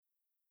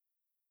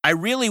I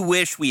really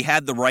wish we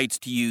had the rights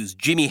to use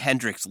Jimi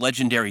Hendrix's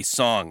legendary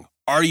song,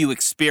 Are You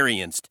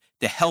Experienced,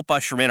 to help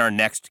usher in our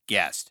next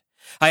guest.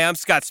 Hi, I'm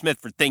Scott Smith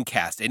for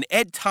ThinkCast, and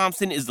Ed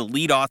Thompson is the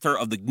lead author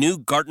of the new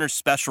Gartner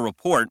Special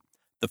Report,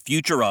 The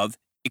Future of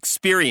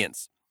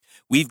Experience.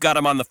 We've got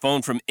him on the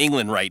phone from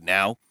England right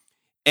now.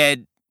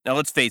 Ed, now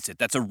let's face it,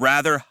 that's a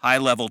rather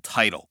high-level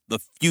title, The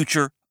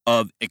Future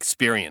of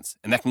Experience,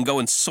 and that can go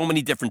in so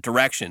many different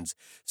directions.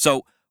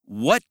 So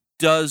what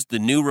does the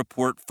new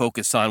report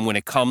focus on when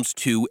it comes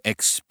to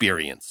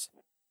experience?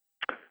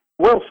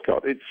 Well,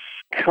 Scott, it's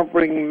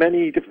covering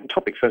many different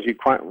topics, as you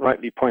quite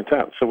rightly point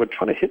out. So we're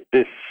trying to hit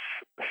this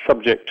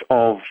subject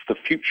of the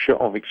future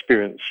of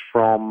experience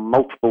from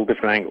multiple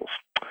different angles.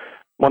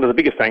 One of the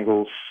biggest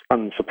angles,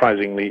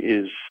 unsurprisingly,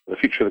 is the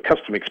future of the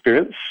customer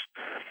experience.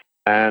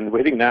 And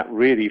we're hitting that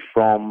really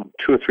from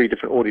two or three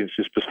different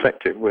audiences'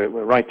 perspective. We're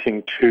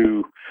writing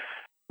to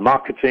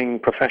marketing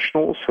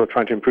professionals who are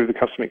trying to improve the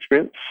customer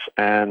experience,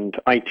 and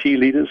IT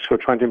leaders who are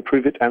trying to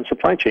improve it, and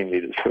supply chain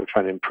leaders who are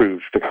trying to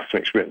improve the customer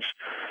experience.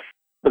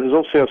 But there's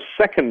also a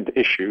second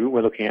issue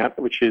we're looking at,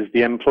 which is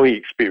the employee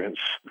experience.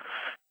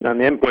 And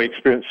the employee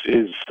experience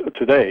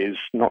today is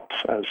not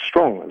as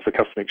strong as the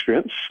customer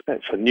experience.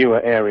 It's a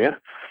newer area.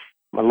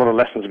 A lot of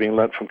lessons are being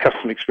learned from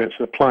customer experience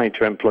and applied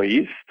to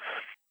employees.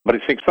 But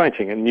it's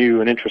exciting and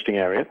new and interesting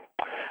area.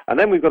 And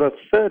then we've got a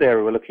third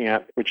area we're looking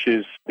at, which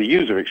is the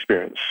user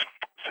experience.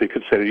 So you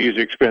could say the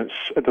user experience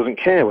doesn't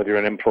care whether you're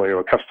an employee or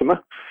a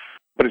customer,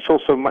 but it's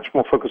also much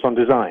more focused on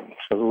design. So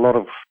there's a lot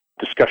of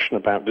discussion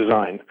about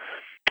design.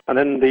 And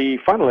then the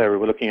final area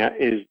we're looking at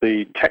is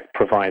the tech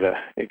provider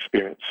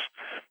experience.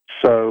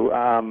 So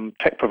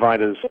tech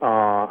providers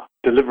are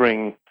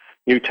delivering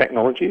new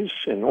technologies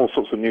in all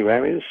sorts of new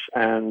areas,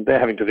 and they're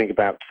having to think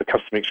about the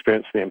customer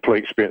experience, the employee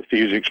experience, the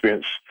user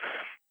experience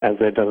as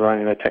they're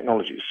designing their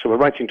technologies. So we're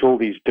writing to all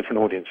these different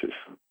audiences.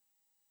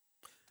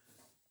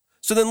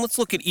 So then let's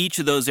look at each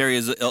of those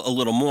areas a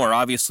little more.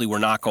 Obviously, we're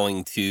not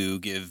going to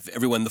give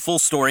everyone the full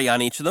story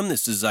on each of them.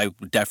 I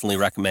would definitely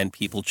recommend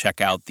people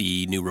check out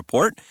the new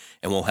report,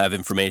 and we'll have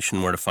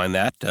information where to find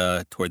that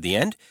toward the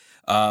end.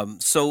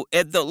 So,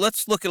 Ed, though,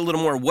 let's look at a little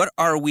more. What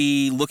are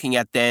we looking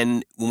at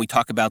then when we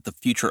talk about the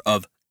future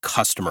of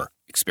customer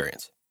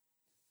experience?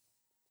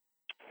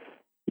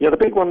 Yeah, the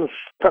big ones,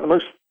 in fact, the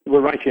most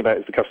we're writing about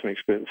is the customer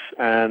experience.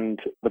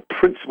 And the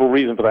principal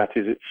reason for that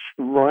is it's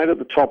right at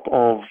the top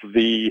of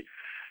the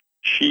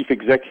chief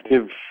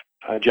executive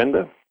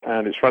agenda,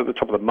 and it's right at the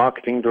top of the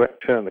marketing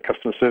director and the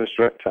customer service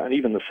director and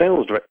even the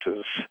sales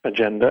director's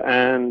agenda.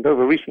 And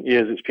over recent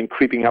years, it's been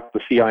creeping up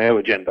the CIO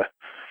agenda.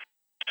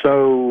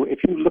 So if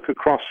you look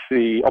across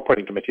the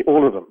operating committee,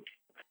 all of them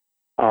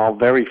are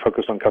very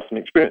focused on customer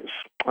experience.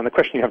 And the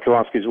question you have to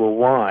ask is, well,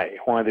 why?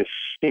 Why this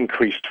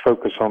increased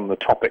focus on the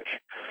topic,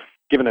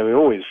 given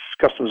that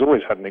customers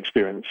always had an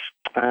experience?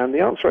 And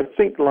the answer, I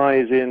think,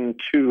 lies in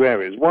two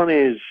areas. One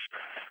is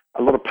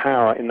a lot of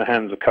power in the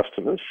hands of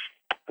customers.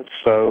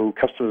 So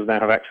customers now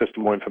have access to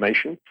more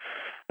information,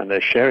 and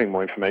they're sharing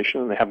more information,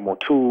 and they have more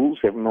tools,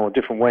 they have more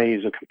different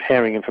ways of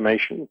comparing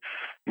information.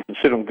 You can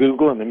sit on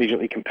Google and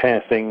immediately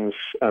compare things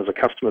as a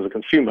customer, as a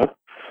consumer,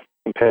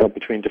 compare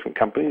between different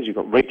companies. You've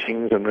got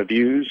ratings and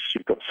reviews,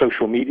 you've got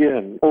social media,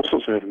 and all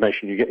sorts of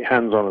information you get your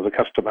hands on as a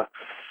customer.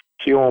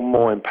 So you're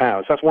more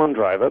empowered. So that's one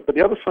driver. But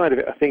the other side of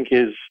it, I think,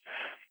 is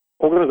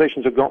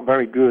organizations have got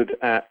very good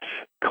at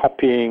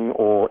copying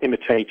or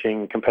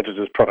imitating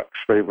competitors' products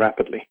very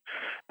rapidly.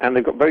 And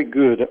they've got very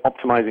good at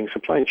optimizing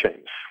supply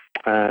chains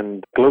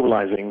and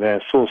globalizing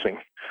their sourcing.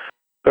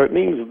 So it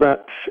means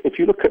that if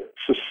you look at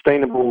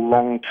sustainable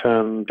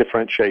long-term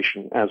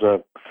differentiation as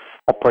a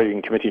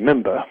operating committee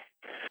member,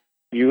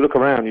 you look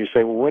around and you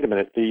say, well, wait a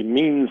minute, the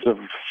means of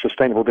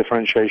sustainable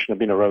differentiation have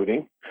been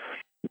eroding,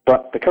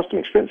 but the customer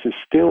experience is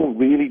still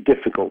really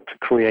difficult to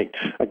create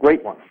a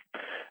great one.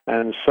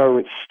 And so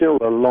it's still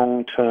a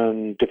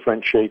long-term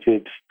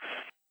differentiated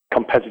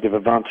competitive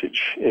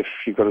advantage if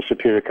you've got a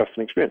superior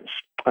customer experience.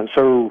 And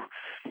so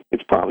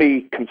it's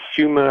partly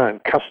consumer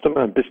and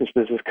customer and business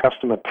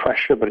customer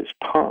pressure, but it's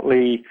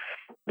partly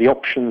the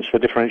options for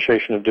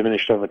differentiation have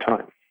diminished over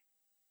time.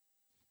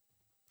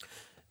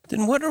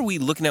 Then what are we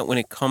looking at when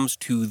it comes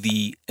to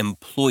the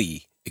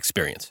employee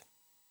experience?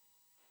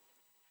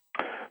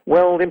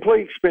 Well, the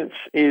employee experience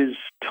is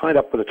tied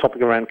up with a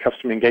topic around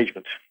customer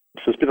engagement.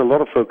 So there's been a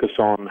lot of focus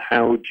on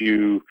how do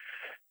you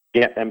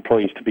get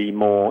employees to be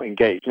more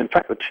engaged. And in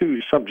fact, the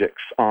two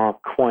subjects are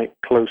quite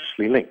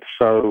closely linked.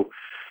 So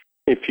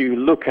if you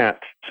look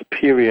at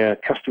superior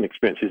customer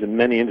experiences in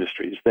many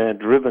industries, they're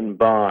driven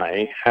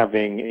by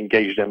having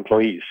engaged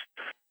employees.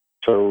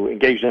 So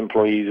engaged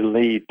employees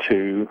lead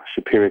to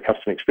superior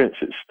customer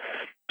experiences.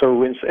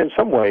 So in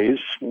some ways,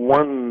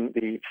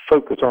 the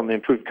focus on the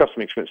improved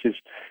customer experiences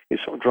is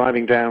sort of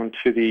driving down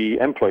to the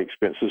employee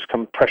experiences,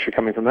 pressure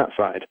coming from that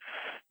side.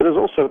 But there's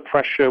also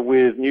pressure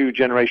with new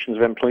generations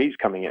of employees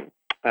coming in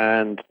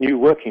and new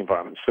working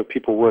environments, so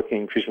people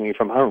working increasingly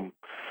from home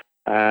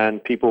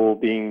and people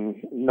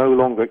being no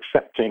longer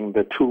accepting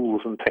the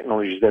tools and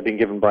technologies they're being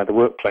given by the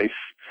workplace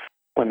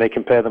when they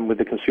compare them with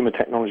the consumer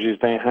technologies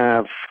they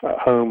have at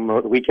home or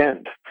at the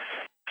weekend.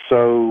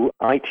 So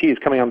IT is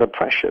coming under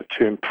pressure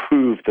to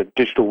improve the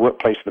digital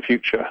workplace of the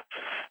future,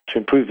 to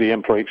improve the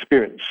employee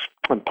experience.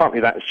 And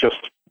partly that is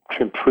just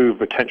to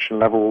improve retention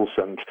levels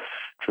and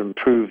to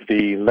improve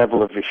the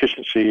level of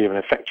efficiency and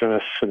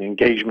effectiveness and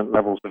engagement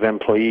levels of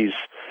employees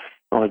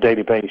on a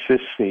daily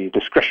basis, the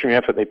discretionary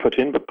effort they put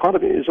in. But part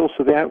of it is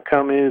also the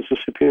outcome is a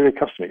superior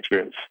customer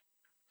experience.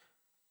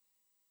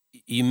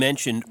 You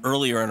mentioned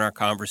earlier in our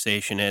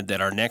conversation, Ed, that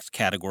our next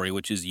category,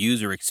 which is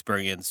user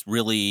experience,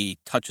 really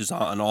touches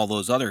on all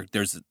those other.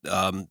 It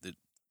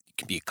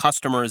can be a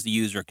customer as the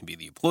user, it can be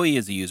the employee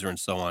as the user, and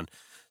so on.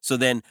 So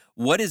then,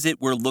 what is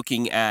it we're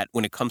looking at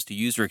when it comes to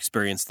user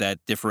experience that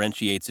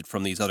differentiates it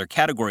from these other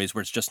categories,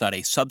 where it's just not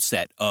a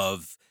subset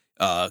of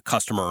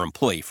customer or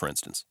employee, for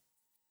instance?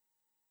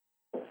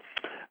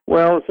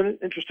 Well, it's an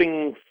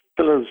interesting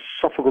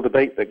philosophical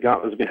debate that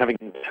Gartner's been having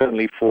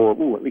internally for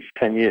at least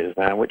 10 years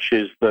now, which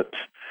is that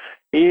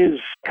is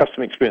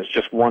customer experience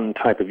just one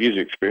type of user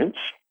experience,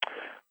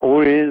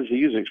 or is a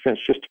user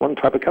experience just one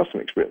type of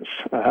customer experience?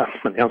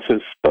 And the answer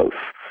is both,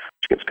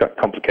 which gets quite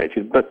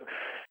complicated. But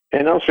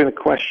in answering the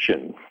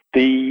question,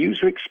 the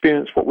user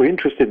experience, what we're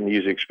interested in the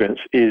user experience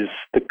is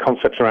the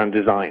concepts around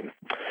design.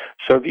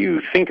 So if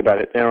you think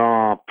about it, there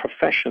are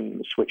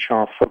professions which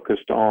are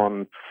focused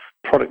on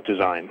product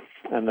design,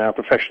 and there are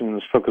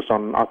professions focused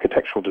on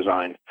architectural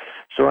design.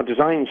 So our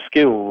design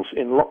skills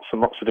in lots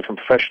and lots of different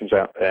professions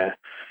out there.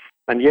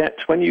 And yet,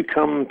 when you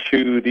come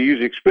to the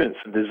user experience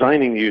and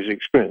designing the user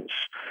experience,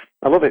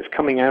 a lot of it's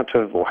coming out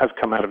of, or has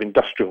come out of,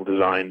 industrial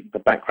design, the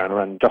background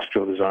around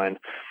industrial design.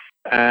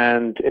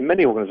 And in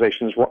many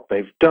organizations, what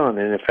they've done,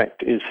 in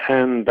effect, is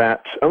hand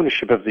that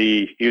ownership of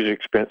the user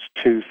experience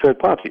to third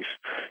parties,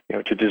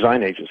 to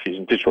design agencies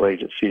and digital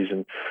agencies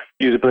and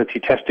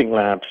usability testing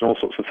labs and all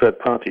sorts of third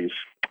parties.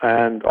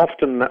 And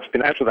often that's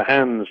been out of the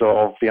hands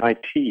of the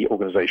IT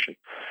organization.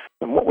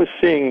 And what we're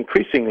seeing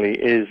increasingly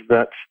is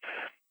that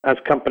as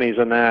companies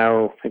are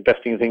now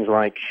investing in things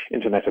like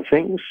Internet of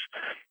Things,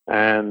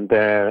 and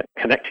they're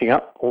connecting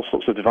up all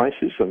sorts of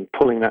devices and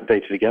pulling that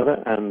data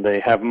together, and they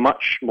have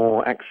much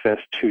more access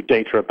to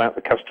data about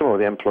the customer or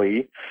the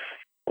employee,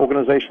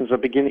 organizations are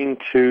beginning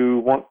to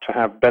want to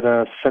have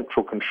better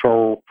central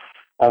control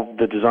of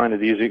the design of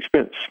the user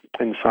experience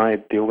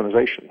inside the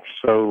organization.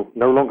 So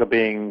no longer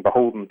being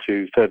beholden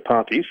to third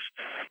parties,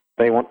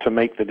 they want to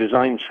make the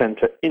design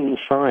center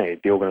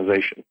inside the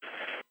organization.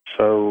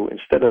 So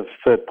instead of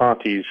third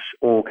parties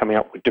all coming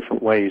up with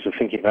different ways of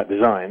thinking about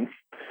design,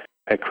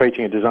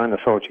 creating a design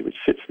authority which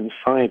sits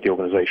inside the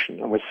organization,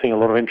 and we're seeing a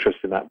lot of interest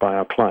in that by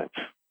our clients.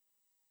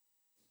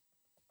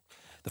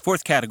 The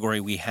fourth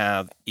category we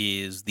have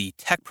is the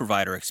tech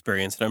provider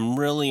experience, and I'm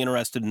really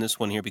interested in this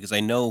one here because I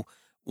know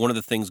one of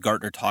the things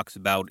Gartner talks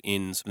about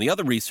in some of the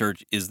other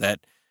research is that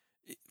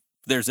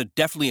there's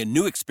definitely a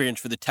new experience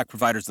for the tech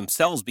providers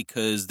themselves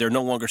because they're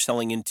no longer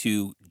selling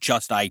into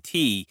just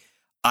IT.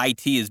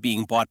 IT is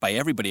being bought by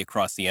everybody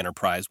across the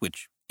enterprise,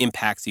 which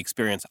impacts the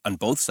experience on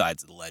both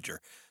sides of the ledger.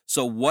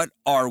 So what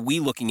are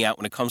we looking at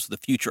when it comes to the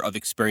future of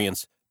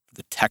experience for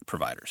the tech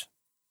providers?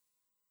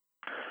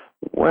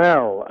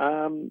 Well,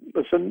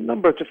 there's a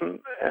number of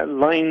different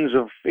lines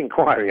of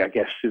inquiry, I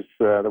guess, is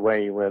the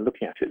way we're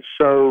looking at it.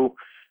 So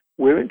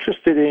we're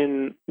interested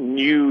in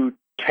new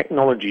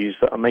technologies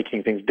that are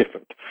making things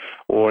different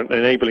or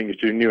enabling you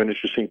to do new and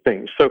interesting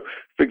things. So,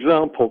 for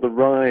example, the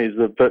rise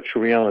of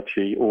virtual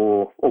reality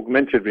or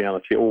augmented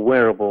reality or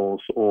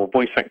wearables or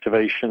voice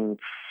activation,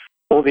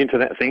 all the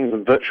Internet of Things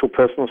and virtual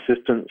personal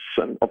assistants,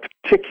 and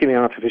particularly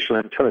artificial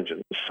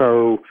intelligence.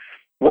 So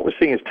what we're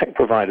seeing is tech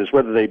providers,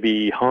 whether they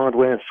be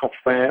hardware,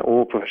 software,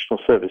 or professional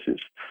services,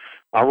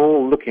 are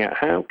all looking at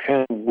how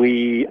can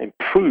we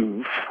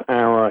improve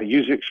our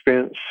user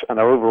experience and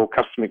our overall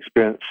customer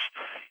experience,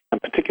 and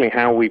particularly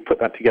how we put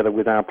that together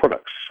with our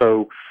products.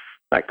 So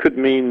that could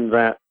mean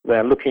that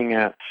they're looking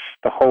at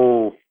the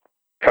whole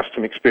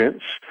customer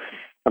experience,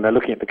 and they're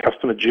looking at the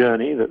customer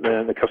journey that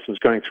the customer's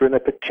going through, and they're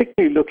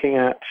particularly looking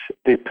at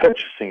the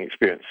purchasing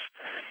experience.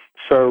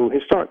 So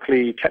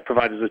historically, tech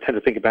providers tend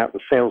to think about the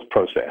sales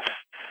process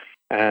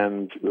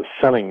and the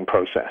selling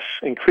process.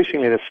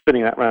 Increasingly, they're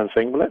spinning that around and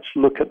saying, well, let's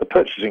look at the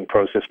purchasing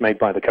process made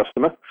by the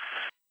customer.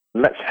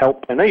 Let's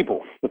help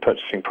enable the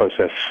purchasing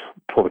process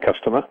for the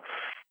customer.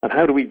 And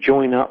how do we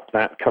join up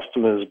that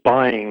customer's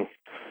buying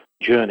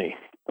journey?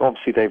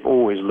 Obviously, they've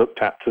always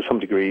looked at, to some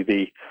degree,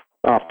 the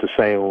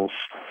after-sales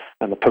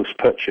and the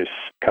post-purchase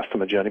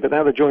customer journey. But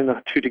now they're joining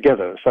the two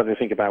together. So they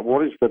think about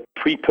what is the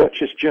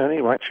pre-purchase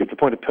journey, right, through the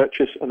point of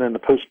purchase, and then the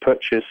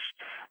post-purchase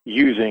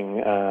using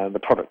the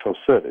product or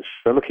service.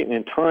 So looking at the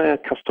entire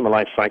customer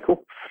life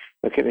cycle,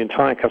 looking at the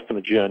entire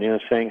customer journey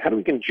and saying, how do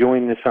we can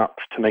join this up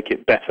to make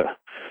it better?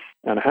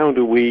 And how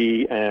do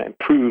we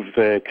improve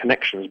the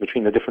connections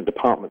between the different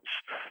departments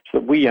so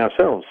that we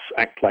ourselves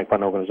act like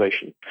one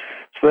organization?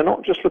 So they're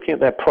not just looking at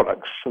their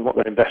products and what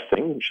they're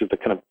investing, which is the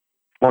kind of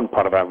one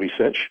part of our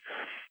research.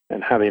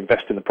 and how they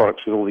invest in the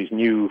products with all these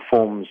new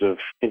forms of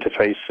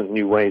interface and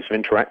new ways of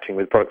interacting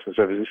with products and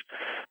services.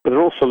 But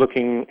they're also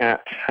looking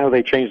at how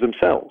they change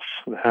themselves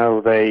and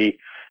how they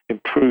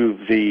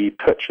improve the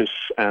purchase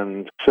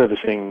and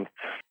servicing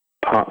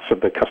parts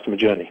of the customer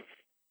journey.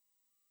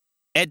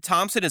 Ed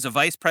Thompson is a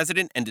vice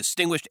president and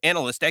distinguished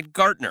analyst at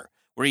Gartner,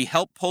 where he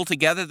helped pull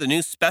together the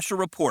new special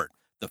report,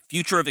 The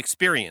Future of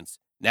Experience,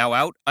 now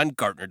out on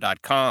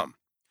Gartner.com.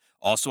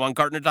 Also on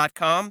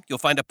Gartner.com, you'll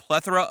find a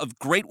plethora of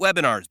great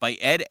webinars by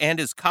Ed and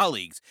his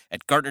colleagues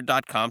at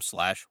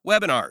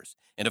Gartner.com/webinars.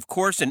 And of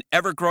course, an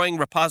ever-growing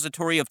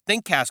repository of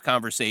ThinkCast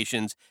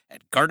conversations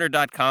at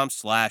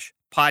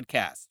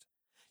Gartner.com/podcast.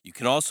 You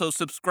can also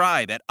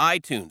subscribe at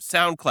iTunes,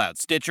 SoundCloud,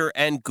 Stitcher,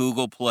 and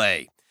Google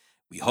Play.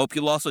 We hope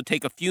you'll also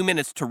take a few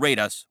minutes to rate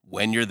us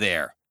when you're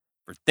there.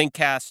 For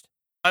ThinkCast,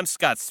 I'm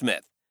Scott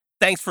Smith.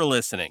 Thanks for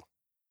listening.